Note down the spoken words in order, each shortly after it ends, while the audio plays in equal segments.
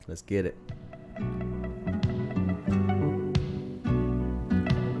Let's get it.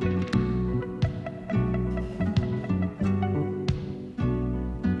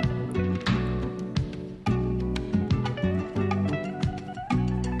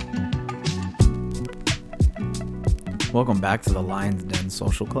 Welcome back to the Lions Den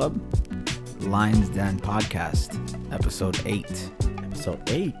Social Club, Lions Den Podcast, Episode 8. Episode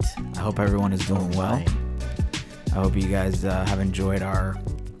 8. I hope everyone is doing well. I hope you guys have enjoyed our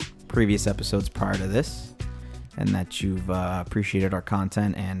previous episodes prior to this, and that you've appreciated our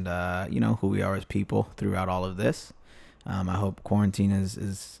content and who we are as people throughout all of this. I hope quarantine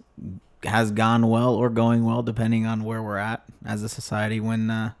has gone well or going well, depending on where we're at as a society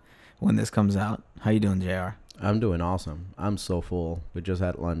when this comes out. How you doing, JR? I'm doing awesome. I'm so full. We just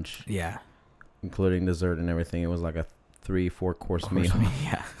had lunch. Yeah. Including dessert and everything. It was like a 3-4 course meal.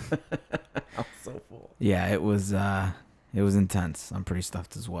 Yeah. I'm so full. Yeah, it was intense. I'm pretty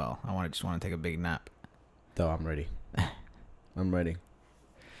stuffed as well. I just want to take a big nap. Though I'm ready. I'm ready.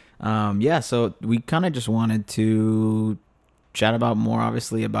 So we kind of just wanted to chat about more,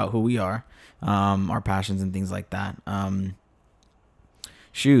 obviously, about who we are, our passions and things like that.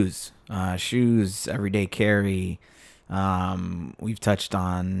 Shoes, everyday carry. We've touched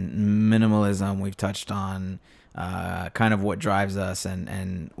on minimalism. We've touched on kind of what drives us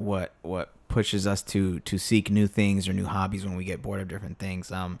and what pushes us to seek new things or new hobbies when we get bored of different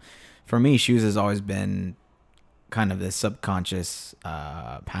things. For me, shoes has always been kind of this subconscious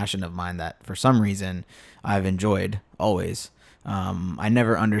passion of mine that for some reason I've enjoyed always. I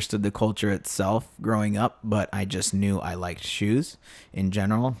never understood the culture itself growing up, but I just knew I liked shoes in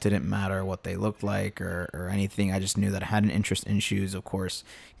general. Didn't matter what they looked like or anything. I just knew that I had an interest in shoes, of course,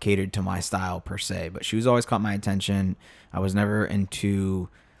 catered to my style per se. But shoes always caught my attention. I was never into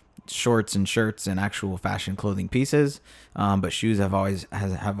shorts and shirts and actual fashion clothing pieces, but shoes have always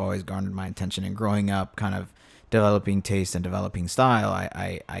garnered my attention. And growing up, kind of developing taste and developing style,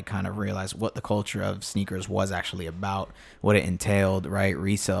 I kind of realized what the culture of sneakers was actually about, what it entailed, right?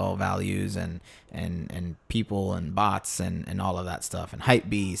 Resale values and people and bots and all of that stuff, and hype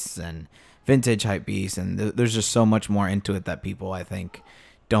beasts and vintage hype beasts. And there's just so much more into it that people, I think,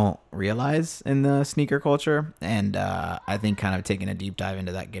 don't realize in the sneaker culture. And I think kind of taking a deep dive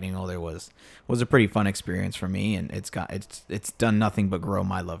into that getting older was a pretty fun experience for me. And it's done nothing but grow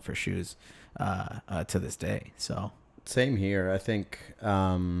my love for shoes to this day. So same here. I think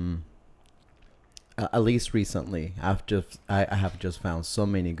at least recently I have just found so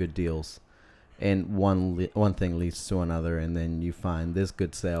many good deals, and one thing leads to another, and then you find this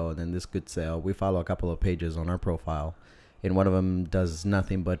good sale and then this good sale. We follow a couple of pages on our profile, and one of them does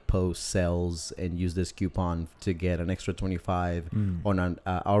nothing but post sales and use this coupon to get an extra 25 on an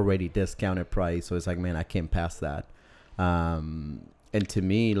already discounted price. So it's like, man, I can't pass that. And to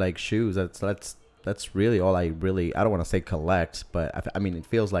me, like shoes, that's really all I don't want to say collect, but I mean, it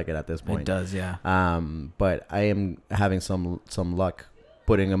feels like it at this point. It does, yeah. But I am having some luck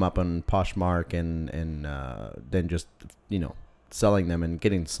putting them up on Poshmark and then just, selling them and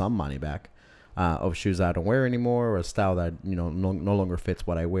getting some money back of shoes I don't wear anymore, or a style that, no longer fits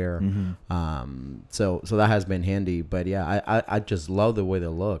what I wear. Mm-hmm. So that has been handy. But yeah, I just love the way they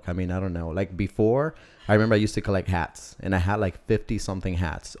look. I mean, I don't know. Like before, I remember I used to collect hats, and I had like 50 something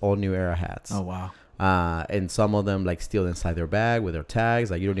hats, all new era hats. Oh, wow. And some of them like still inside their bag with their tags.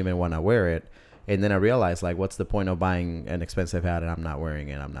 Like you don't even want to wear it. And then I realized, like, what's the point of buying an expensive hat and I'm not wearing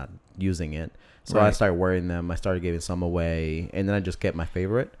it? I'm not using it. So Right. I started wearing them. I started giving some away, and then I just kept my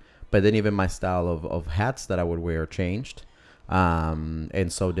favorite. But then even my style of hats that I would wear changed.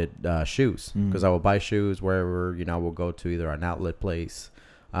 And so did shoes, because I would buy shoes wherever, I will go to either an outlet place,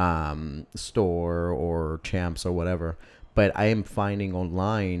 store, or Champs or whatever. But I am finding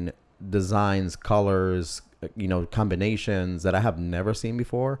online designs, colors, combinations that I have never seen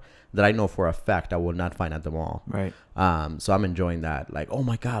before, that I know for a fact I will not find at the mall. Right. So I'm enjoying that. Like, oh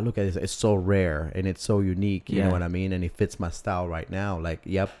my God, look at this. It's so rare and it's so unique. You know what I mean? And it fits my style right now. Like,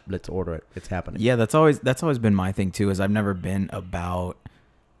 yep, let's order it. It's happening. Yeah, that's always been my thing too, is I've never been about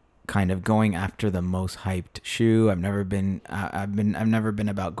kind of going after the most hyped shoe. I've never been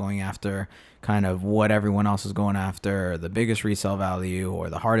about going after kind of what everyone else is going after, or the biggest resale value, or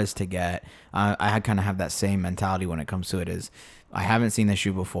the hardest to get. I kind of have that same mentality when it comes to it. Is I haven't seen this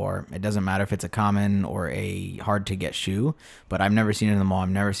shoe before. It doesn't matter if it's a common or a hard to get shoe, but I've never seen it in the mall. I've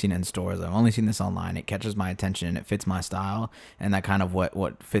never seen it in stores. I've only seen this online. It catches my attention and it fits my style, and that kind of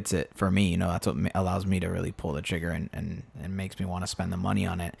what fits it for me. That's what allows me to really pull the trigger and makes me want to spend the money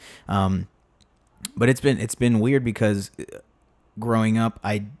on it. But it's been weird because growing up,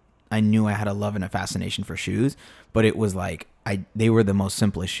 I knew I had a love and a fascination for shoes, but it was like they were the most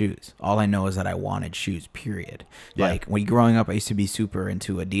simplest shoes. All I know is that I wanted shoes, period. Yeah. Like when growing up, I used to be super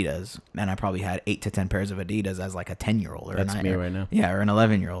into Adidas, and I probably had 8 to 10 pairs of Adidas as like a 10-year-old or That's a me right now. Yeah, or an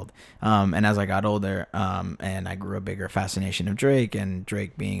 11-year-old. And as I got older, and I grew a bigger fascination of Drake, and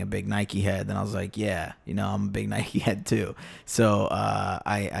Drake being a big Nike head, then I was like, yeah, you know, I'm a big Nike head too. So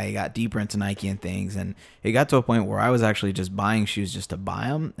I got deeper into Nike and things, and it got to a point where I was actually just buying shoes just to buy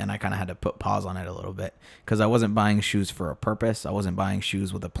them, and I kind of had to put pause on it a little bit because I wasn't buying shoes for a purpose. I wasn't buying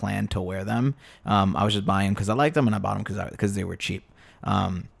shoes with a plan to wear them. I was just buying them because I liked them, and I bought them because they were cheap.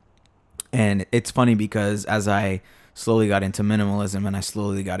 And it's funny because as I slowly got into minimalism and I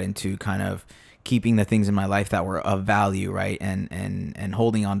slowly got into kind of keeping the things in my life that were of value, right, and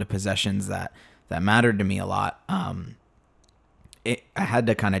holding on to possessions that mattered to me a lot, I had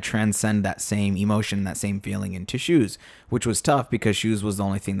to kind of transcend that same emotion, that same feeling into shoes, which was tough because shoes was the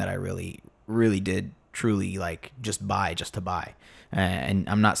only thing that I really did truly like just to buy. And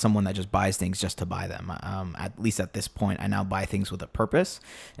I'm not someone that just buys things just to buy them. At least at this point, I now buy things with a purpose.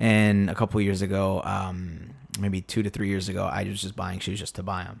 And a couple of years ago, maybe 2 to 3 years ago, I was just buying shoes just to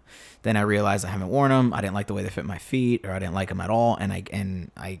buy them. Then I realized I haven't worn them. I didn't like the way they fit my feet, or I didn't like them at all. And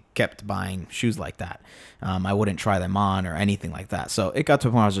I kept buying shoes like that. I wouldn't try them on or anything like that. So it got to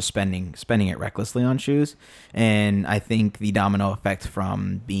a point where I was just spending it recklessly on shoes. And I think the domino effect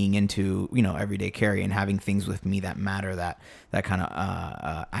from being into, you know, everyday carry and having things with me that matter, that kind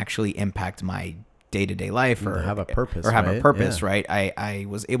of actually impact my day-to-day life or have a purpose, right? I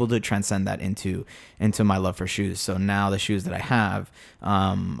was able to transcend that into my love for shoes. So now the shoes that I have,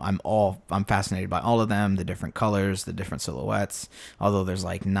 I'm fascinated by all of them, the different colors, the different silhouettes, although there's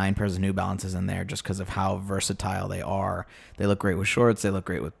like 9 pairs of New Balances in there just because of how versatile they are. They look great with shorts, they look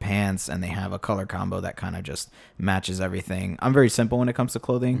great with pants, and they have a color combo that kind of just matches everything. I'm very simple when it comes to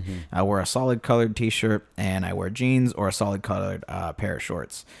clothing. Mm-hmm. I wear a solid colored t-shirt and I wear jeans or a solid colored pair of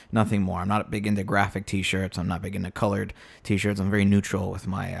shorts. Nothing more. I'm not big into graphic t-shirts. I'm not big into colored t-shirts. I'm very neutral with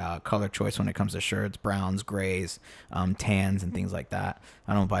my color choice when it comes to shirts, browns, grays, tans, and things like that.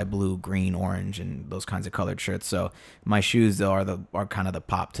 I don't buy blue, green, orange, and those kinds of colored shirts. So my shoes though are kind of the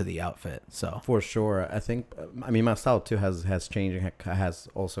pop to the outfit. So for sure, I think, I mean, my style too has changed, has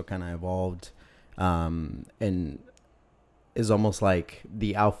also kind of evolved, and is almost like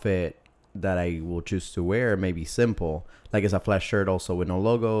the outfit that I will choose to wear may be simple. Like it's a flat shirt also with no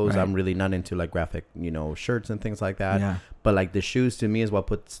logos. Right. I'm really not into like graphic, you know, shirts and things like that. Yeah. But like the shoes to me is what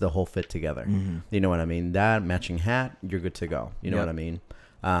puts the whole fit together. Mm-hmm. You know what I mean? That matching hat, you're good to go. You know Yep. what I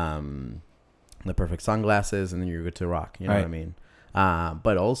mean? The perfect sunglasses, and then you're good to rock. You know Right. what I mean?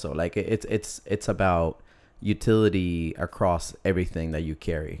 But also like it's about utility across everything that you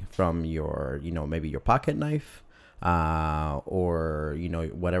carry, from your, you know, maybe your pocket knife, or, you know,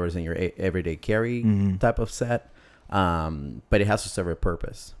 whatever's in your everyday carry Mm-hmm. type of set. But it has to serve a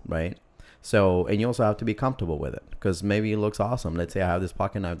purpose, right? So, and you also have to be comfortable with it, because maybe it looks awesome. Let's say I have this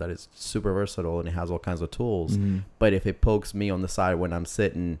pocket knife that is super versatile and it has all kinds of tools. Mm-hmm. But if it pokes me on the side when I'm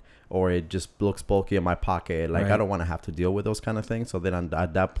sitting, or it just looks bulky in my pocket, like Right. I don't want to have to deal with those kind of things. So then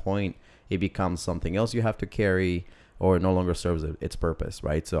at that point, it becomes something else you have to carry, or it no longer serves its purpose,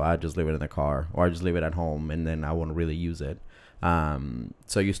 right? So I just leave it in the car, or I just leave it at home, and then I won't really use it.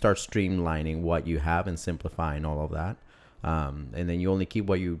 So you start streamlining what you have and simplifying all of that. And then you only keep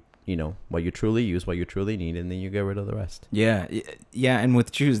what you truly use, what you truly need, and then you get rid of the rest. Yeah. And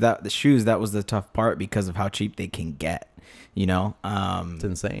with shoes, that was the tough part because of how cheap they can get. You know, It's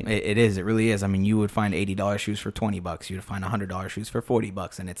insane. It is. It really is. I mean, you would find $80 shoes for $20. You would find $100 shoes for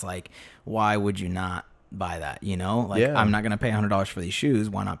 $40, and it's like, why would you not buy that? You know, like Yeah. I'm not gonna pay $100 for these shoes.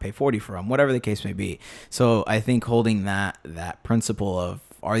 Why not pay $40 for them? Whatever the case may be. So I think holding that principle of,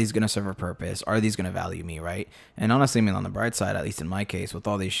 are these going to serve a purpose? Are these going to value me, right? And honestly, I mean, on the bright side, at least in my case, with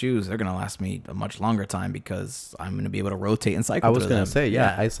all these shoes, they're going to last me a much longer time because I'm going to be able to rotate and cycle I was through going them. to say,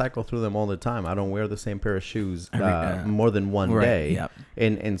 yeah, I cycle through them all the time. I don't wear the same pair of shoes more than one Right, day. yep.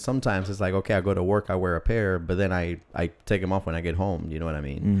 And sometimes it's like, okay, I go to work, I wear a pair, but then I take them off when I get home. You know what I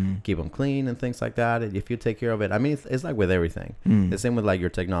mean? Mm-hmm. Keep them clean and things like that. And if you take care of it, I mean, it's like with everything. Mm. The same with like your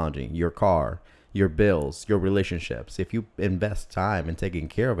technology, your car, your bills, your relationships. If you invest time in taking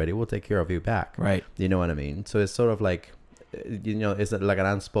care of it, it will take care of you back. Right. You know what I mean? So it's sort of like, you know, it's like an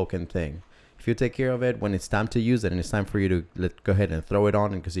unspoken thing. If you take care of it, when it's time to use it and it's time for you to go ahead and throw it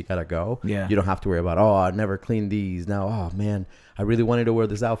on because you gotta go, Yeah. you don't have to worry about, oh, I never cleaned these. Now, oh man, I really wanted to wear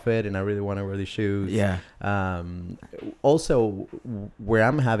this outfit and I really want to wear these shoes. Yeah. Also, where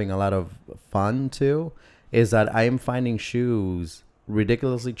I'm having a lot of fun too is that I am finding shoes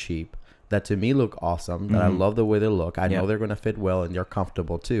ridiculously cheap that to me look awesome, that I love the way they look. I know they're going to fit well and they're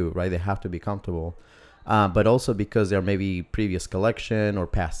comfortable too, right? They have to be comfortable. But also because they're maybe previous collection or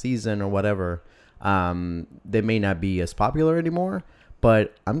past season or whatever, they may not be as popular anymore.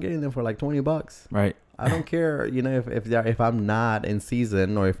 But I'm getting them for like $20. Right. I don't care, if I'm not in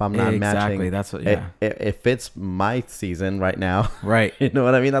season or if I'm not Exactly. matching. That's what. Yeah. It fits my season right now. Right. You know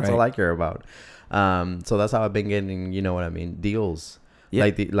what I mean? That's Right. all I care about. So that's how I've been getting, deals. Yeah.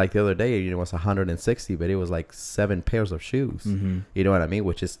 Like the other day, it was 160, but it was like 7 pairs of shoes. Mm-hmm. You know what I mean?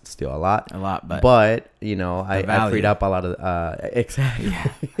 Which is still a lot. But I freed up a lot of exactly. Yeah.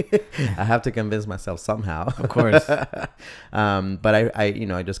 I have to convince myself somehow. Of course. But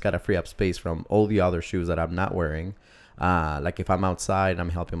I just gotta free up space from all the other shoes that I'm not wearing. Like if I'm outside,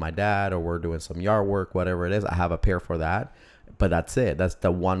 I'm helping my dad, or we're doing some yard work, whatever it is, I have a pair for that. But that's it. That's the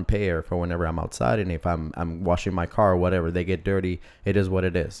one pair for whenever I'm outside. And if I'm washing my car or whatever, they get dirty, it is what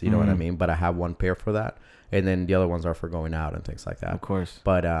it is. You know what I mean? But I have one pair for that. And then the other ones are for going out and things like that. Of course.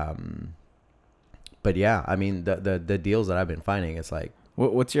 But yeah, I mean, the deals that I've been finding, it's like,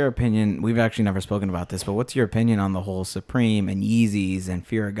 what's your opinion? We've actually never spoken about this, but what's your opinion on the whole Supreme and Yeezys and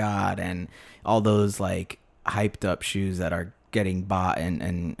Fear of God and all those like hyped up shoes that are getting bought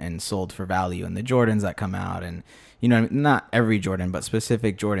and sold for value, and the Jordans that come out, and not every Jordan, but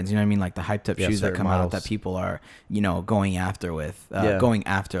specific Jordans, you know what I mean? Like the hyped up shoes that come out that people are, going after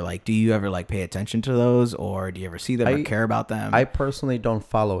like, do you ever like pay attention to those, or do you ever see them or care about them? I personally don't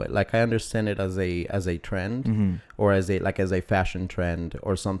follow it. Like I understand it as a trend, mm-hmm. or as a fashion trend,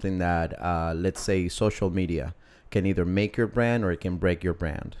 or something that, let's say social media can either make your brand or it can break your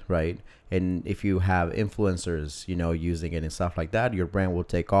brand, right? And if you have influencers, using it and stuff like that, your brand will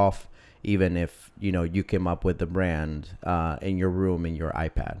take off, even if, you came up with the brand in your room, in your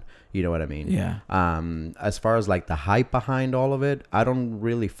iPad. You know what I mean? Yeah. As far as like the hype behind all of it, I don't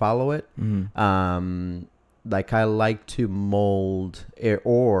really follow it. Mm-hmm. Like I like to mold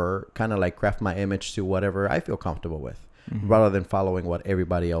or kind of like craft my image to whatever I feel comfortable with. Mm-hmm. Rather than following what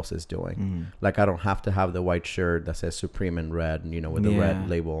everybody else is doing. Mm-hmm. Like I don't have to have the white shirt that says Supreme in red, with the red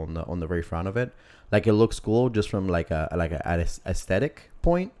label on the very front of it. Like it looks cool just from like a aesthetic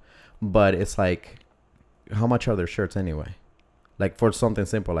point, but it's like, how much are their shirts anyway? Like for something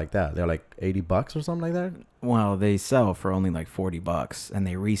simple like that, they're like $80 or something like that. Well, they sell for only like $40, and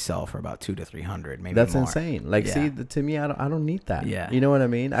they resell for about $200 to $300, maybe. That's more. Insane. Like, see, to me, I don't need that. Yeah, you know what I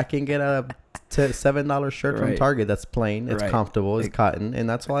mean. I can get a $7 shirt from Target that's plain, it's comfortable, it's cotton, and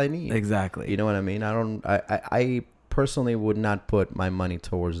that's all I need. Exactly. You know what I mean. I personally would not put my money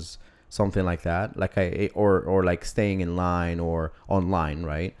towards something like that, like or like staying in line or online,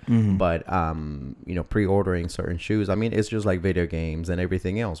 right? Mm-hmm. But pre-ordering certain shoes, I mean, it's just like video games and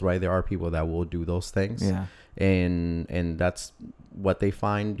everything else, right? There are people that will do those things, and that's what they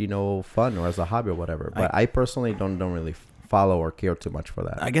find fun, or as a hobby or whatever. But I personally don't really follow or care too much for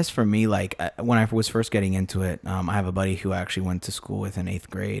that. I guess for me, like when I was first getting into it, I have a buddy who actually went to school with in 8th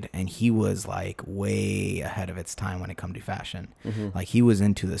grade, and he was like way ahead of its time when it come to fashion. Mm-hmm. Like he was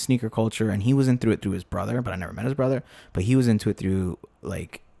into the sneaker culture, and he was into it through his brother, but I never met his brother, but he was into it through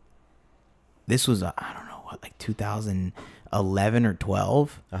like, this was I don't know what, like 2011 or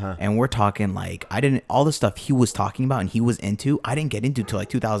 12, and we're talking like all the stuff he was talking about and he was into, I didn't get into till like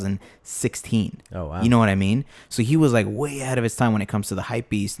 2016. Oh wow. You know what I mean? So he was like way ahead of his time when it comes to the hype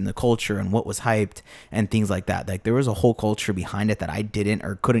beast and the culture and what was hyped and things like that. Like there was a whole culture behind it that I didn't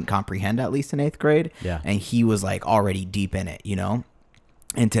or couldn't comprehend, at least in 8th grade. Yeah. And he was like already deep in it,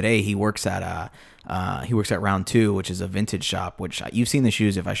 And today he works at Round 2, which is a vintage shop, which you've seen the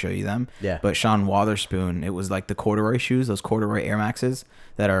shoes if I show you them. Yeah. But Sean Wotherspoon, it was like the corduroy shoes, those corduroy Air Maxes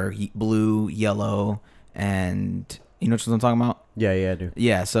that are blue, yellow, and you know what I'm talking about? Yeah, I do.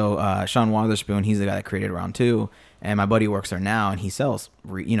 Yeah, so Sean Wotherspoon, he's the guy that created Round 2, and my buddy works there now, and he sells,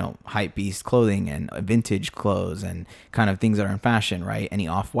 hype beast clothing and vintage clothes and kind of things that are in fashion, right? Any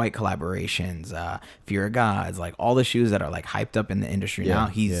Off-White collaborations, Fear of Gods, like all the shoes that are like hyped up in the industry now,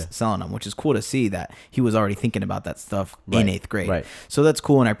 he's selling them, which is cool to see that he was already thinking about that stuff in 8th grade. Right. So that's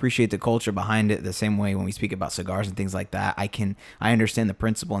cool, and I appreciate the culture behind it the same way when we speak about cigars and things like that. I understand the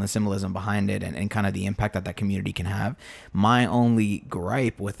principle and the symbolism behind it and kind of the impact that community can have. My only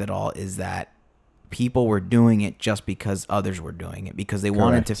gripe with it all is that people were doing it just because others were doing it, because they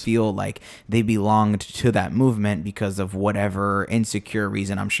wanted to feel like they belonged to that movement because of whatever insecure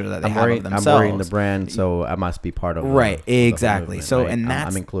reason I'm sure that they have of themselves. I'm wearing the brand, so I must be part of exactly. The so movement, right? And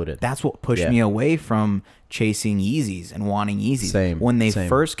that's I'm included. That's what pushed me away from chasing Yeezys and wanting Yeezys. When they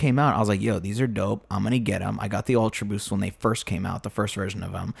first came out, I was like, yo, these are dope. I'm going to get them. I got the Ultra Boost when they first came out, the first version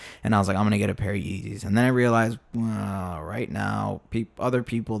of them. And I was like, I'm going to get a pair of Yeezys. And then I realized, well, right now, other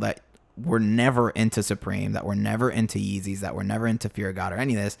people that were never into Supreme, that were never into Yeezys, that were never into Fear of God or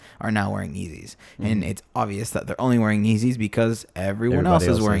any of this, are now wearing Yeezys. And it's obvious that they're only wearing Yeezys because everyone else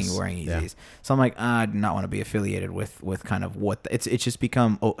is wearing Yeezys. Yeah. So I'm like, I do not want to be affiliated with kind of what it's just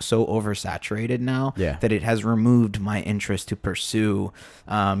become so oversaturated now that it has removed my interest to pursue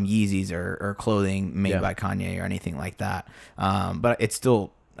Yeezys or clothing made by Kanye or anything like that. But it's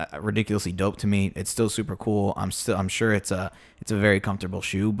still ridiculously dope to me. It's still super cool. I'm sure it's a very comfortable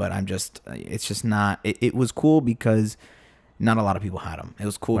shoe, but it's just not. It was cool because not a lot of people had them. It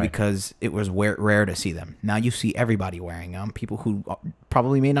was cool because it was rare to see them. Now you see everybody wearing them. People who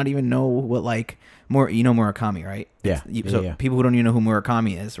probably may not even know what Murakami, right? Yeah. People who don't even know who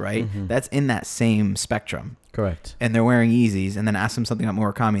Murakami is, right? Mm-hmm. That's in that same spectrum. Correct. And they're wearing Yeezys, and then ask them something about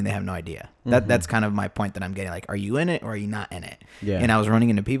Murakami, and they have no idea. That's kind of my point that I'm getting. Like, are you in it or are you not in it? Yeah. And I was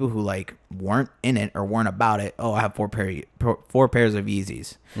running into people who like weren't in it or weren't about it. Oh, I have four pairs of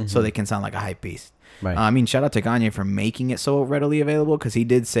Yeezys, so they can sound like a hype beast. Right. I mean, shout out to Kanye for making it so readily available, because he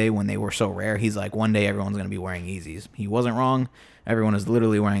did say when they were so rare, he's like, one day everyone's going to be wearing Yeezys. He wasn't wrong. Everyone is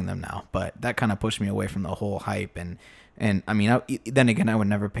literally wearing them now. But that kind of pushed me away from the whole hype. And I mean, then again, I would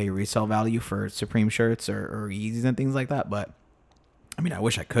never pay resale value for Supreme shirts or Yeezys and things like that. But I mean, I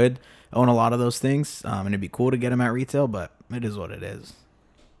wish I could own a lot of those things. And it'd be cool to get them at retail, but it is what it is.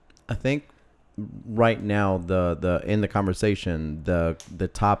 I think right now the in the conversation the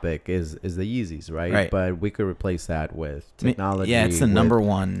topic is the Yeezys, right? But we could replace that with technology. Yeah, it's the number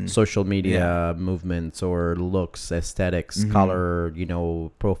one. Social media movements or looks, aesthetics, color,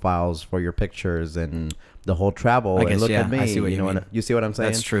 profiles for your pictures, and the whole travel. And look at me. I see what you mean. You see what I'm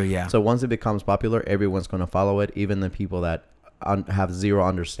saying? That's true. Yeah. So once it becomes popular, everyone's going to follow it, even the people that have zero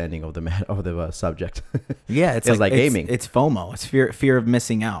understanding of the subject. Yeah, it's like gaming. It's FOMO. It's fear of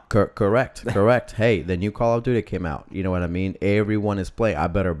missing out. Correct. Hey, the new Call of Duty came out. You know what I mean? Everyone is playing. I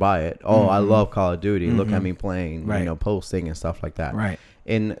better buy it. Oh, I love Call of Duty. Look at me playing. Posting and stuff like that. Right.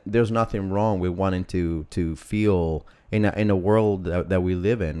 And there's nothing wrong with wanting to feel in a world that we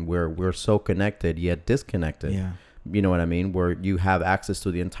live in, where we're so connected yet disconnected. Yeah. You know what I mean? Where you have access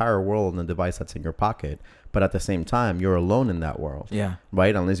to the entire world on the device that's in your pocket, but at the same time, you're alone in that world. Yeah.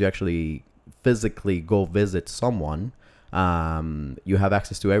 Right? Unless you actually physically go visit someone, you have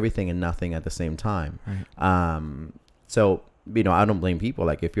access to everything and nothing at the same time. Right. So, I don't blame people.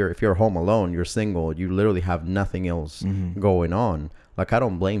 Like, if you're home alone, you're single, you literally have nothing else going on. Like, I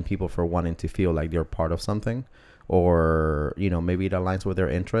don't blame people for wanting to feel like they're part of something, or maybe it aligns with their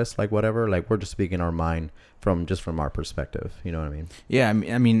interests, like whatever. Like, we're just speaking our mind from our perspective. You know what I mean? Yeah. I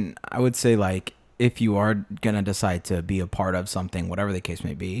mean, I would say, like, if you are gonna decide to be a part of something, whatever the case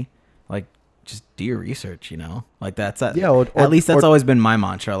may be, like, just do your research. Like, that's at least that's always been my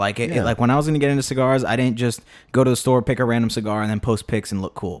mantra. Like, like when I was gonna get into cigars, I didn't just go to the store, pick a random cigar, and then post pics and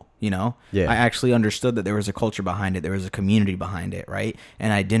look cool. I actually understood that there was a culture behind it, there was a community behind it, right?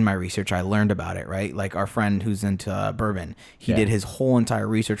 And I did my research. I learned about it, right? Like, our friend who's into bourbon, he did his whole entire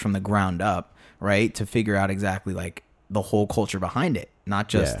research from the ground up, right, to figure out exactly like the whole culture behind it. Not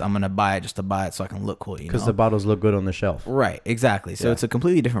just I'm gonna buy it just to buy it so I can look cool, because the bottles look good on the shelf. Right, exactly. So it's a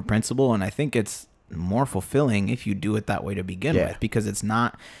completely different principle, and I think it's more fulfilling if you do it that way to begin with, because it's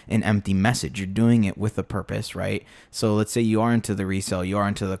not an empty message. You're doing it with a purpose, right? So let's say you are into the resale, you are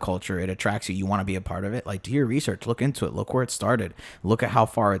into the culture, it attracts you, you want to be a part of it. Like, do your research, look into it, look where it started, look at how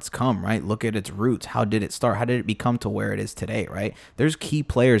far it's come, right? Look at its roots. How did it start? How did it become to where it is today, right? There's key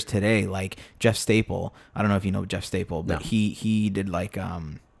players today like Jeff Staple. I don't know if you know Jeff Staple, but he did like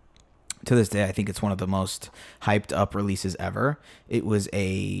to this day, I think it's one of the most hyped up releases ever. It was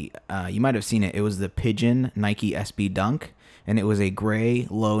you might have seen it. It was the Pigeon Nike SB Dunk, and it was a gray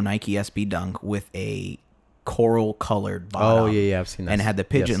low Nike SB Dunk with a coral colored bottom. Oh yeah, I've seen that. And it had the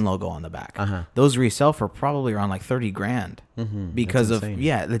Pigeon logo on the back. Those resell for probably around like $30,000 because of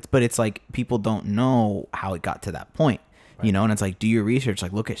but it's like people don't know how it got to that point. And it's like, do your research.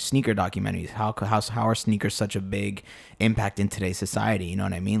 Like, look at sneaker documentaries. How are sneakers such a big impact in today's society? You know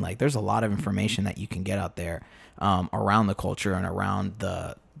what I mean? Like, there's a lot of information that you can get out there around the culture and around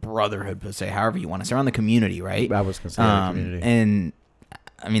the brotherhood, per se, however you want to say, around the community, right? I was going to say the community. And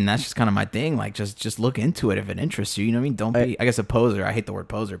I mean, that's just kind of my thing. Like, just look into it if it interests you. You know what I mean? Don't be, I guess, a poser. I hate the word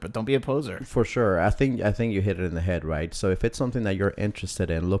poser, but don't be a poser. For sure. I think you hit it in the head, right? So if it's something that you're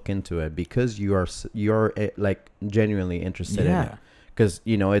interested in, look into it, because you're like genuinely interested in it. Because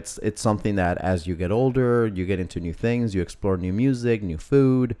it's something that as you get older, you get into new things, you explore new music, new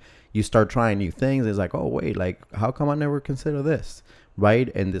food, you start trying new things. It's like, oh wait, like, how come I never consider this, right?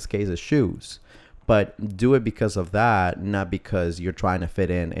 In this case, it's shoes. But do it because of that, not because you're trying to fit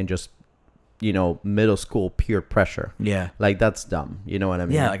in and just middle school peer pressure. Yeah. Like, that's dumb. You know what I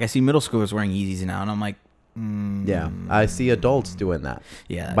mean? Yeah. Like I see middle schoolers wearing Yeezys now, and I'm like, Yeah, I see adults doing that.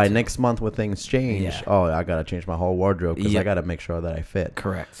 Yeah. By next month, when things change, Yeah. oh, I gotta change my whole wardrobe because I Yep. gotta make sure that I fit.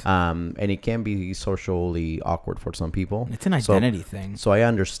 Correct. And it can be socially awkward for some people. It's an So- identity thing. So I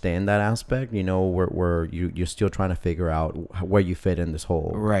understand that aspect. Where you're still trying to figure out where you fit in this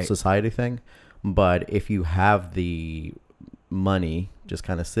whole Right. society thing. But if you have the money, just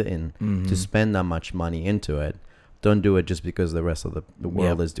kind of sitting Mm-hmm. to spend that much money into it, don't do it just because the rest of the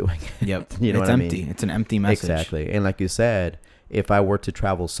world Yep. is doing it. Yep. You know It's what I empty. mean? It's an empty message. Exactly. And like you said, if I were to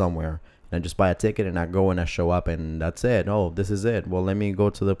travel somewhere and I just buy a ticket and I go and I show up and that's it. Oh, this is it. Well, let me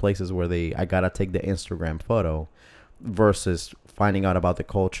go to the places where I gotta take the Instagram photo, versus finding out about the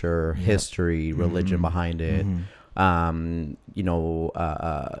culture, Yep. history, religion Mhm. behind it. Mhm.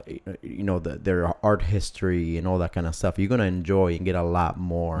 Their art history and all that kind of stuff. You're gonna enjoy and get a lot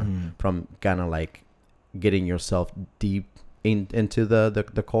more Mhm. from kind of like getting yourself deep into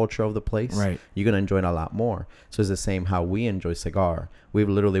the culture of the place. Right. You're gonna enjoy it a lot more. So it's the same how we enjoy cigar. We've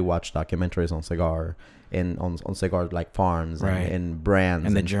literally watched documentaries on cigar and on cigar like farms Right. and brands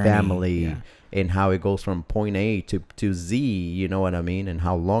And the and journey, family, yeah. and how it goes from point A to Z. You know what I mean? And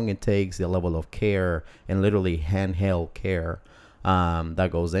how long it takes, the level of care and literally handheld care that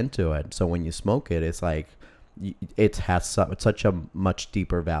goes into it. So when you smoke it, it's like it has such a much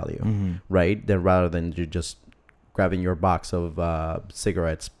deeper value, Mhm. right? Than rather than you just grabbing your box of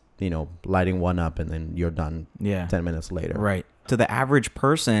cigarettes, lighting one up and then you're done Yeah. 10 minutes later. Right. To the average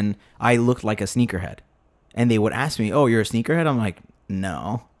person, I looked like a sneakerhead. And they would ask me, "Oh, you're a sneakerhead?" I'm like,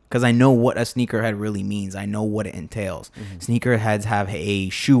 "No." Because I know what a sneakerhead really means. I know what it entails. Sneakerheads have a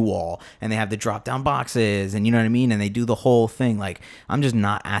shoe wall and they have the drop down boxes and you know what I mean? And they do the whole thing. Like, I'm just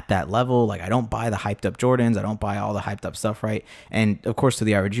not at that level. Like, I don't buy the hyped up Jordans. I don't buy all the hyped up stuff, right? And of course, to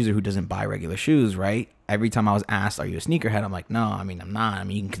the average user who doesn't buy regular shoes, right? Every time I was asked, "Are you a sneakerhead?" I'm like, "No, I mean, I'm not. I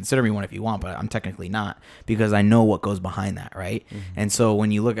mean, you can consider me one if you want, but I'm technically not because I know what goes behind that, right?" And so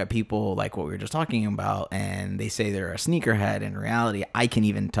when you look at people like what we were just talking about and they say they're a sneakerhead, in reality, I can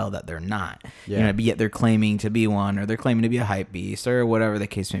even tell that they're not. Yeah. But yet they're claiming to be one or they're claiming to be a hype beast or whatever the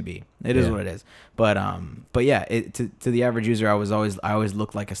case may be. It is Yeah. what it is. But yeah, to the average user, I always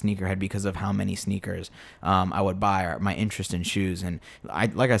looked like a sneakerhead because of how many sneakers I would buy or my interest in shoes. And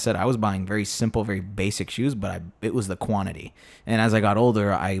like I said, I was buying very simple, very basic shoes, but it was the quantity. And as I got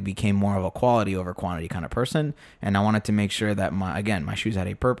older, I became more of a quality over quantity kind of person. And I wanted to make sure that my shoes had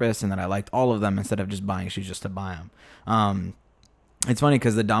a purpose and that I liked all of them instead of just buying shoes just to buy them. It's funny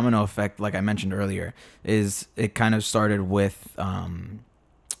because the domino effect, like I mentioned earlier, is it kind of started with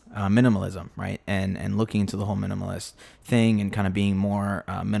minimalism, right? And looking into the whole minimalist thing and kind of being more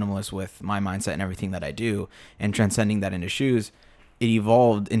minimalist with my mindset and everything that I do and transcending that into shoes. It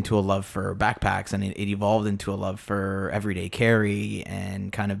evolved into a love for backpacks and it evolved into a love for everyday carry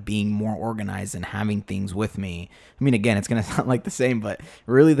and kind of being more organized and having things with me. I mean, again, it's going to sound like the same, but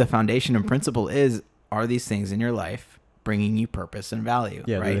really the foundation and principle is, are these things in your life bringing you purpose and value?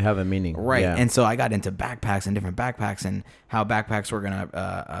 Yeah, right? they have a meaning. Right. Yeah. And so I got into backpacks and different backpacks and how backpacks were going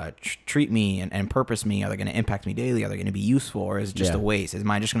to treat me and purpose me. Are they going to impact me daily? Are they going to be useful, or is it just Yeah. a waste? Is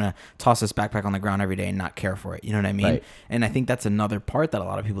mine just going to toss this backpack on the ground every day and not care for it? You know what I mean? Right. And I think that's another part that a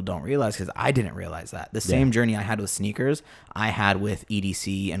lot of people don't realize because I didn't realize that. The same journey I had with sneakers, I had with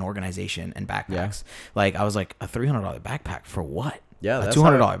EDC and organization and backpacks. Like I was like, a $300 backpack for what? Yeah, a that's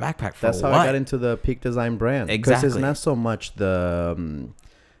 $200 backpack for That's what? how I got into the Peak Design brand. Because it's Exactly. not so much the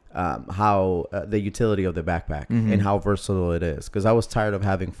the utility of the backpack Mm-hmm. and how versatile it is. Because I was tired of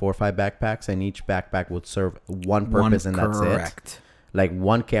having 4 or 5 backpacks, and each backpack would serve one purpose, and that's it. Correct. Like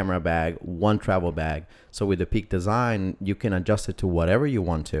one camera bag, one travel bag. So with the Peak Design, you can adjust it to whatever you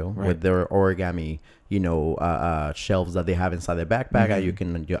want to Right. with their origami, shelves that they have inside the backpack. Mm-hmm. You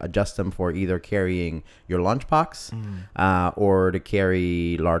can adjust them for either carrying your lunchbox Mm. or to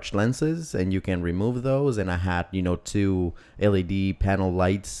carry large lenses, and you can remove those. And I had, 2 LED panel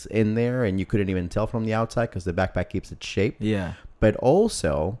lights in there, and you couldn't even tell from the outside because the backpack keeps its shape. Yeah. But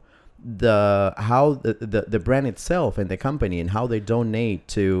also the brand itself and the company and how they donate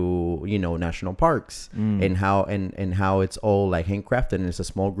to national parks and how it's all like handcrafted, and it's a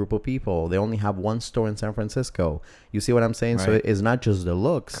small group of people. They only have one store in San Francisco. You see what I'm saying? So Right. it's not just the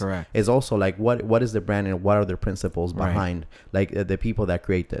looks. Correct. It's also like what is the brand and what are their principles Right. behind like the people that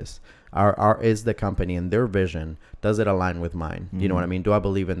create this. Is the company and their vision, does it align with mine? You know what I mean? Do I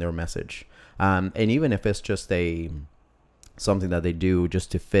believe in their message? And even if it's just something that they do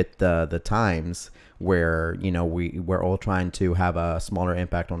just to fit the times where we're all trying to have a smaller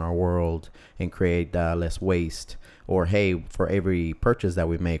impact on our world and create less waste, or hey, for every purchase that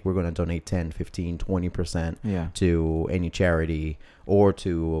we make, we're going to donate 10, 15, 20% Yeah. to any charity or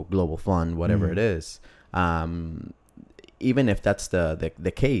to a global fund, whatever it is. Even if that's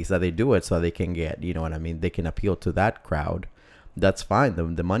the case, that they do it so they can get, you know what I mean, they can appeal to that crowd, that's fine.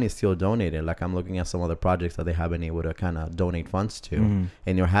 The money is still donated. Like, I'm looking at some other projects that they have been able to kind of donate funds to,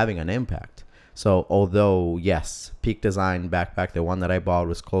 and you're having an impact. So although, yes, Peak Design backpack, the one that I bought,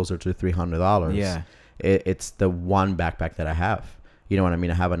 was closer to $300. Yeah. It's the one backpack that I have. You know what I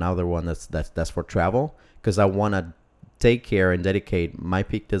mean? I have another one that's for travel, because I want to take care and dedicate my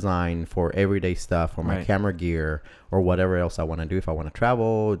Peak Design for everyday stuff, or my camera gear, or whatever else I want to do if I want to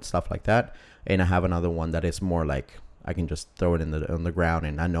travel and stuff like that. And I have another one that is more like, I can just throw it on the ground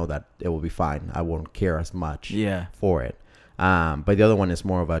and I know that it will be fine. I won't care as much for it. But the other one is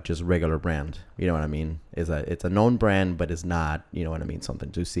more of a just regular brand. You know what I mean? It's a known brand, but it's not, you know what I mean,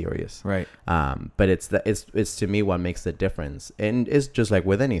 something too serious. Right. But it's to me what makes the difference. And it's just like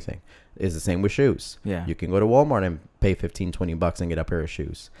with anything. It's the same with shoes. Yeah. You can go to Walmart and pay $15-$20 and get a pair of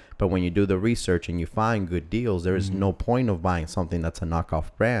shoes. But when you do the research and you find good deals, there is no point of buying something that's a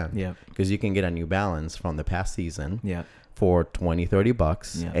knockoff brand. Yeah. Because you can get a New Balance from the past season. Yeah. For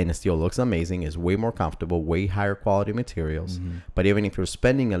 $20-$30, and it still looks amazing. It's way more comfortable, way higher quality materials. But even if you're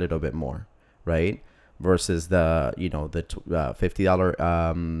spending a little bit more, right, versus the $50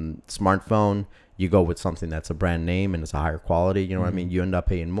 smartphone, you go with something that's a brand name and it's a higher quality. You know what I mean? You end up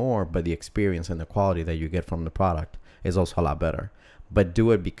paying more, but the experience and the quality that you get from the product is also a lot better. But do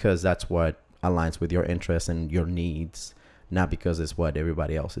it because that's what aligns with your interests and your needs, not because it's what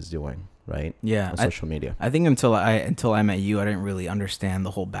everybody else is doing. Right? Yeah. On social media. I think until I met you, I didn't really understand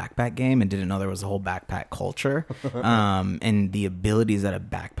the whole backpack game and didn't know there was a whole backpack culture, and the abilities that a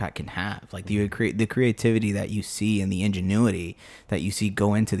backpack can have. Like the creativity that you see and the ingenuity that you see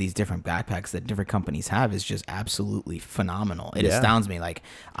go into these different backpacks that different companies have is just absolutely phenomenal. It astounds me. Like,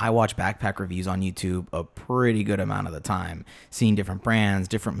 I watch backpack reviews on YouTube a pretty good amount of the time, seeing different brands,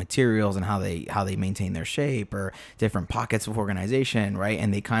 different materials, and how they maintain their shape, or different pockets of organization, right?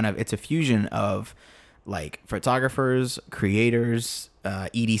 And they kind of, it's a fusion of like photographers, creators,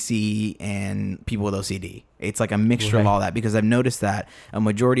 EDC, and people with OCD. It's like a mixture of all that, because I've noticed that a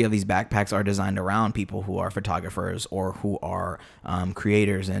majority of these backpacks are designed around people who are photographers or who are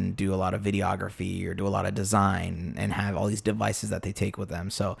creators and do a lot of videography or do a lot of design and have all these devices that they take with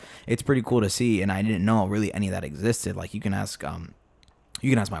them. So it's pretty cool to see, and I didn't know really any of that existed. Like, you can ask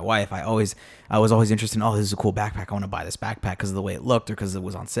my wife. I was always interested in, this is a cool backpack. I want to buy this backpack because of the way it looked, or because it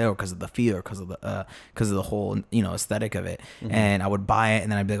was on sale, or because of the feel, or because of the whole, aesthetic of it. And I would buy it,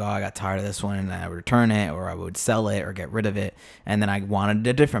 and then I'd be like, I got tired of this one, and I would return it, or I would sell it, or get rid of it. And then I wanted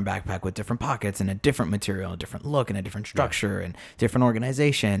a different backpack with different pockets and a different material, a different look, and a different structure, and different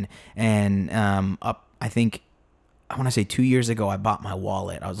organization. And I think, I want to say 2 years ago, I bought my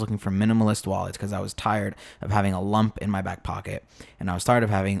wallet. I was looking for minimalist wallets because I was tired of having a lump in my back pocket. And I was tired of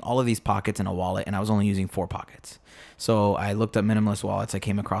having all of these pockets in a wallet, and I was only using 4 pockets. So I looked up minimalist wallets. I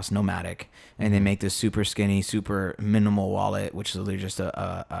came across Nomadic, and they make this super skinny, super minimal wallet, which is literally just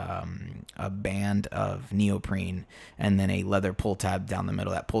a band of neoprene and then a leather pull tab down the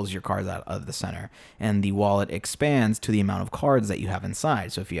middle that pulls your cards out of the center. And the wallet expands to the amount of cards that you have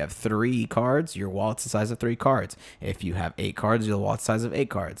inside. So if you have 3 cards, your wallet's the size of 3 cards. If you have 8 cards, your wallet's the size of 8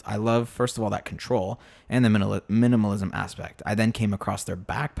 cards. I love, first of all, that control and the minimalism aspect. I then came across their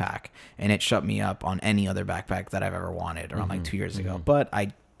backpack, and it shut me up on any other backpack that I've ever wanted around like 2 years ago. But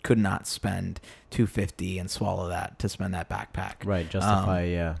I could not spend $250 and swallow that to spend that backpack. Right,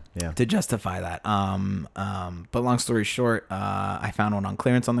 justify, to justify that. But long story short, I found one on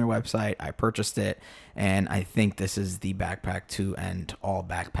clearance on their website. I purchased it, and I think this is the backpack to end all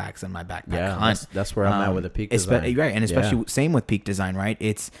backpacks in my backpack hunt. That's where I'm at with the Peak Design. Right, and especially same with Peak Design, right?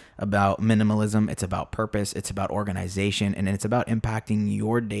 It's about minimalism, it's about purpose, it's about organization, and it's about impacting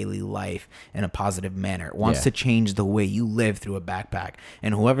your daily life in a positive manner. It wants to change the way you live through a backpack.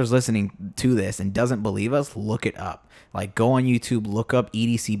 And whoever's listening to this and doesn't believe us, look it up. Like, go on YouTube, look up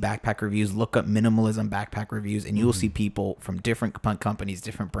EDC backpack reviews, look up minimalism backpack reviews, and you'll see people from different companies,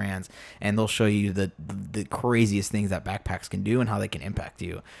 different brands, and they'll show you the craziest things that backpacks can do and how they can impact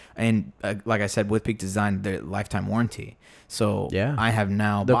you. And like I said, with Peak Design, the lifetime warranty. So I have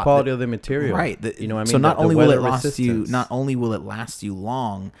now the quality of the material, right? You know what I mean? So not only will it last you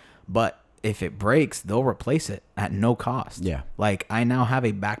long, but if it breaks, they'll replace it at no cost. Yeah. Like, I now have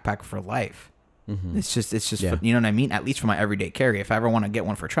a backpack for life. It's just, Yeah. you know what I mean? At least for my everyday carry. If I ever want to get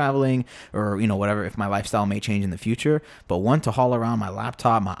one for traveling or, you know, whatever, if my lifestyle may change in the future, but one to haul around my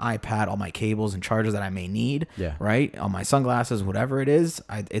laptop, my iPad, all my cables and chargers that I may need, Yeah. right? All my sunglasses, whatever it is,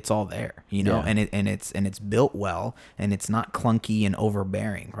 it's all there, you know, Yeah. and it's built well, and it's not clunky and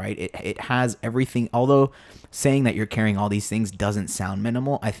overbearing, right? It has everything. Although saying that you're carrying all these things doesn't sound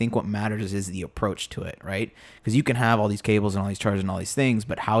minimal, I think what matters is the approach to it, right? Because you can have all these cables and all these chargers and all these things,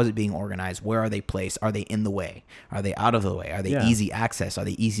 but how is it being organized? Where are they placed? Are they in the way? Are they out of the way? Are they Yeah. easy access? Are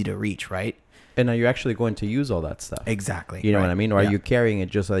they easy to reach, right? And are you actually going to use all that stuff? Exactly. You know right. what I mean? Or are Yeah. you carrying it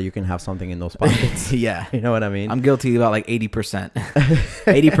just so that you can have something in those pockets? Yeah. You know what I mean? I'm guilty about like 80%.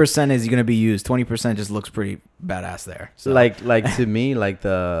 80% is going to be used. 20% just looks pretty badass there. So. like to me, like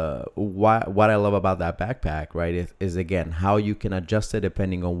what I love about that backpack, right, is again how you can adjust it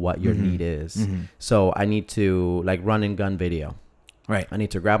depending on what your need is. So I need to like run and gun video. Right. I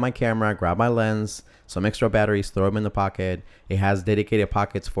need to grab my camera, grab my lens, some extra batteries, throw them in the pocket. It has dedicated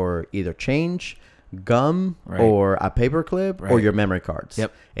pockets for either change, gum, Right. or a paper clip, or Right. your memory cards.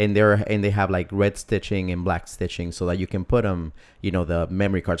 Yep. And they have like red stitching and black stitching so that you can put them, you know, the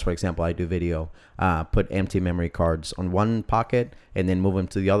memory cards, for example, I do video, put empty memory cards on one pocket and then move them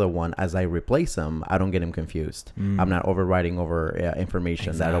to the other one. As I replace them, I don't get them confused. I'm not overwriting over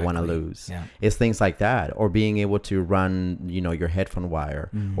information that I don't want to Exactly. lose. Yeah. It's things like that, or being able to run, you know, your headphone wire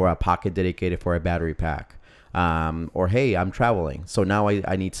or a pocket dedicated for a battery pack. Or hey, I'm traveling, so now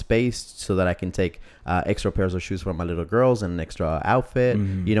I need space so that I can take extra pairs of shoes for my little girls and an extra outfit.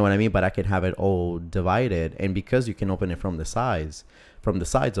 You know what I mean? But I can have it all divided, and because you can open it from the sides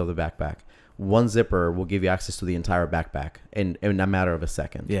of the backpack, one zipper will give you access to the entire backpack in a matter of a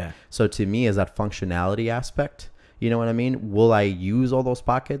second. Yeah. So to me, is that functionality aspect. You know what I mean? Will I use all those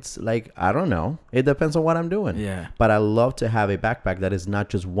pockets? Like, I don't know. It depends on what I'm doing. Yeah. But I love to have a backpack that is not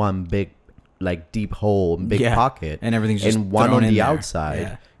just one big, like deep hole, big Yeah. pocket, And everything's just and one thrown on in the there. outside.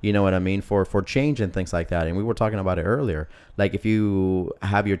 Yeah. You know what I mean? For change and things like that. And we were talking about it earlier. Like if you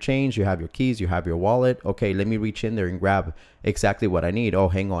have your change, you have your keys, you have your wallet. Okay, let me reach in there and grab exactly what I need. Oh,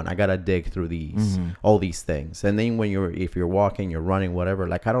 hang on, I gotta dig through these, all these things. And then if you're walking, you're running, whatever.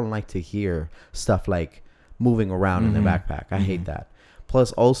 Like I don't like to hear stuff like moving around in the backpack. I hate that.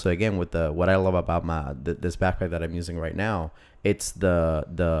 Plus, also again with what I love about this backpack that I'm using right now, it's the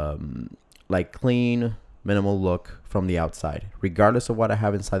like clean, minimal look from the outside, regardless of what I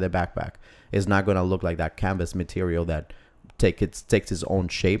have inside the backpack. It's not going to look like that canvas material that takes its own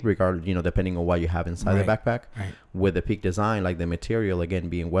shape, regardless, you know, depending on what you have inside the backpack. Right. With the Peak design, like the material again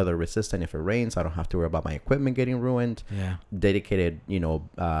being weather resistant, if it rains, I don't have to worry about my equipment getting ruined. Yeah. Dedicated, you know,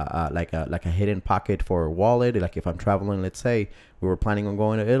 like a hidden pocket for a wallet. Like if I'm traveling, let's say we were planning on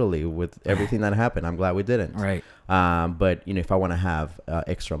going to Italy with everything that happened. I'm glad we didn't. Right. But you know, if I want to have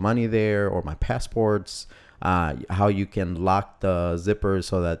extra money there or my passports, how you can lock the zippers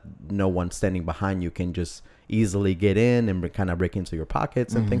so that no one standing behind you can just easily get in and kind of break into your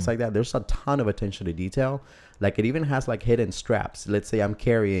pockets and things like that. There's a ton of attention to detail. Like it even has like hidden straps. Let's say I'm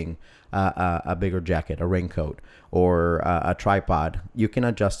carrying a bigger jacket, a raincoat, or a tripod. You can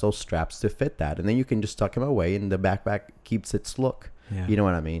adjust those straps to fit that, and then you can just tuck them away, and the backpack keeps its look. Yeah. You know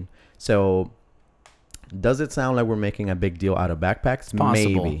what I mean? So, does it sound like we're making a big deal out of backpacks? It's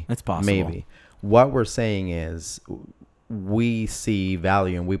possible. Maybe. It's possible. Maybe. What we're saying is we see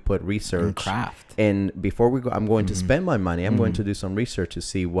value and we put research And craft. and before we go, I'm going to spend my money. I'm going to do some research to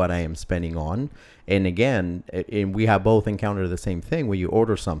see what I am spending on. And again, and we have both encountered the same thing where you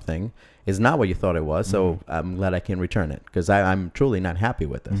order something, is not what you thought it was. So I'm glad I can return it because I'm truly not happy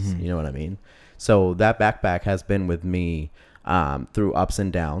with this. You know what I mean? So that backpack has been with me through ups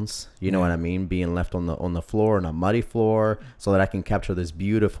and downs. You know what I mean? Being left on the floor, on a muddy floor, so that I can capture this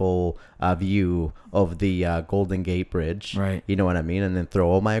beautiful view of the Golden Gate Bridge. Right. You know what I mean? And then throw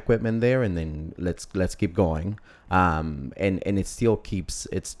all my equipment there, and then let's keep going. And it still keeps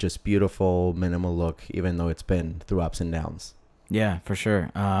its just beautiful minimal look, even though it's been through ups and downs. Yeah, for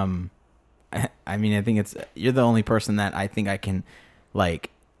sure. I mean, I think you're the only person that I think I can like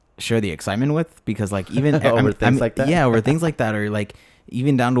share the excitement with, because like even over things like that. Yeah, over things like that, or like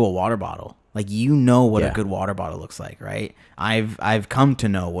even down to a water bottle. Like, you know what Yeah. a good water bottle looks like, right? I've come to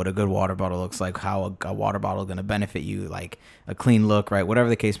know what a good water bottle looks like, how a water bottle going to benefit you, like a clean look, right? Whatever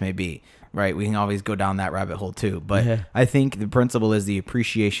the case may be, right? We can always go down that rabbit hole too. But Yeah. I think the principle is the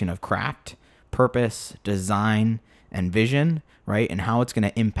appreciation of craft, purpose, design, and vision, right? And how it's going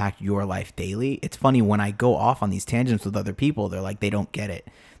to impact your life daily. It's funny when I go off on these tangents with other people, they're like, they don't get it.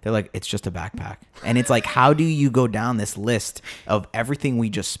 They're like, it's just a backpack. And it's like, how do you go down this list of everything we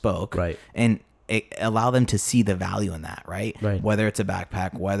just spoke? Right. And allow them to see the value in that, right? Right. Whether it's a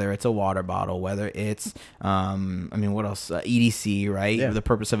backpack, whether it's a water bottle, whether it's, what else? EDC, right? Yeah. The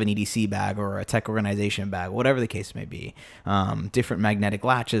purpose of an EDC bag or a tech organization bag, whatever the case may be. Different magnetic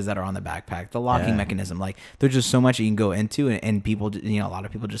latches that are on the backpack, the locking mechanism. Like, there's just so much you can go into, and people, a lot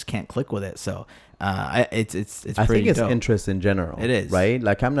of people just can't click with it. So it's I pretty think it's dope. interest in general. It is. Right?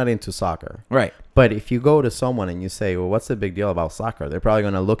 Like, I'm not into soccer. Right. But if you go to someone and you say, well, what's the big deal about soccer? They're probably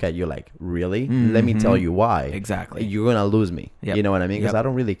going to look at you like, really? Let me tell you why. Exactly. You're going to lose me. Yep. You know what I mean? Because Yep. I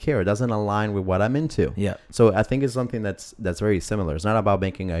don't really care. It doesn't align with what I'm into. Yeah. So I think it's something that's very similar. It's not about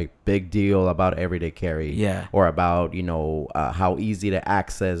making a big deal about everyday carry. Yeah. Or about, how easy to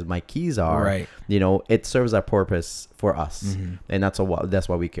access my keys are. Right. It serves a purpose for us. And that's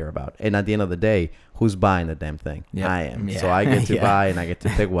what we care about. And at the end of the day, who's buying the damn thing? Yep. I am. Yeah. So I get to Yeah. buy and I get to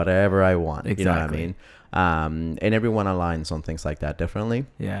pick whatever I want. Exactly. You know what I mean? And everyone aligns on things like that differently.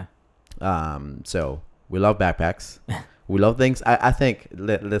 Yeah. So we love backpacks. We love things. I think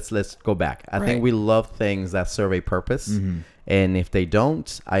let's go back. I think Right. we love things that serve a purpose. And if they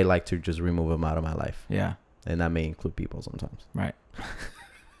don't, I like to just remove them out of my life. Yeah. And that may include people sometimes. Right.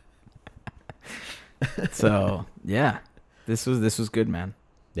 So yeah, this was good, man.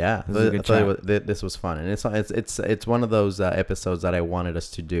 Yeah, This was a good I tell you what, this was fun, and it's one of those episodes that I wanted us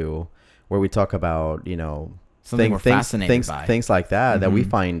to do, where we talk about Something we're fascinated by. things like that we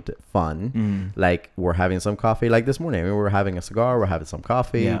find fun. Like, we're having some coffee, like this morning. I mean, we're having a cigar, we're having some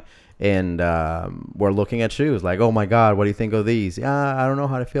coffee, Yeah. and we're looking at shoes. Like, oh my God, what do you think of these? Yeah, I don't know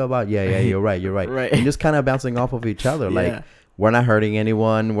how to feel about. Yeah, you're right. Right. And just kind of bouncing off of each other. Like, Yeah. we're not hurting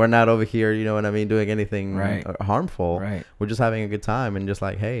anyone. We're not over here, you know what I mean, doing anything Right. harmful. Right. We're just having a good time and just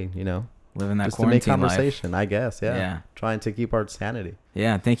like, hey, Living that just to make quarantine life. conversation, I guess. Yeah. Yeah. Trying to keep our sanity.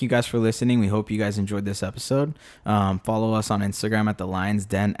 Yeah, thank you guys for listening. We hope you guys enjoyed this episode. Follow us on Instagram at The Lions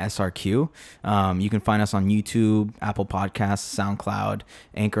Den SRQ. You can find us on YouTube, Apple Podcasts, SoundCloud,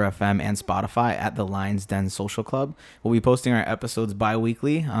 Anchor FM, and Spotify at The Lions Den Social Club. We'll be posting our episodes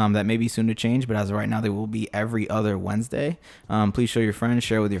bi-weekly. That may be soon to change, but as of right now, they will be every other Wednesday. Please show your friends,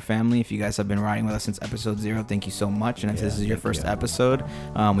 share with your family. If you guys have been riding with us since episode 0, thank you so much. And if this is your first episode,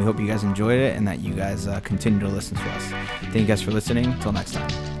 we hope you guys enjoyed it and that you guys continue to listen to us. Thank you guys for listening. Until next time.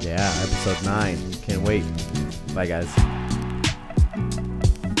 Yeah, episode 9. Can't wait. Bye, guys.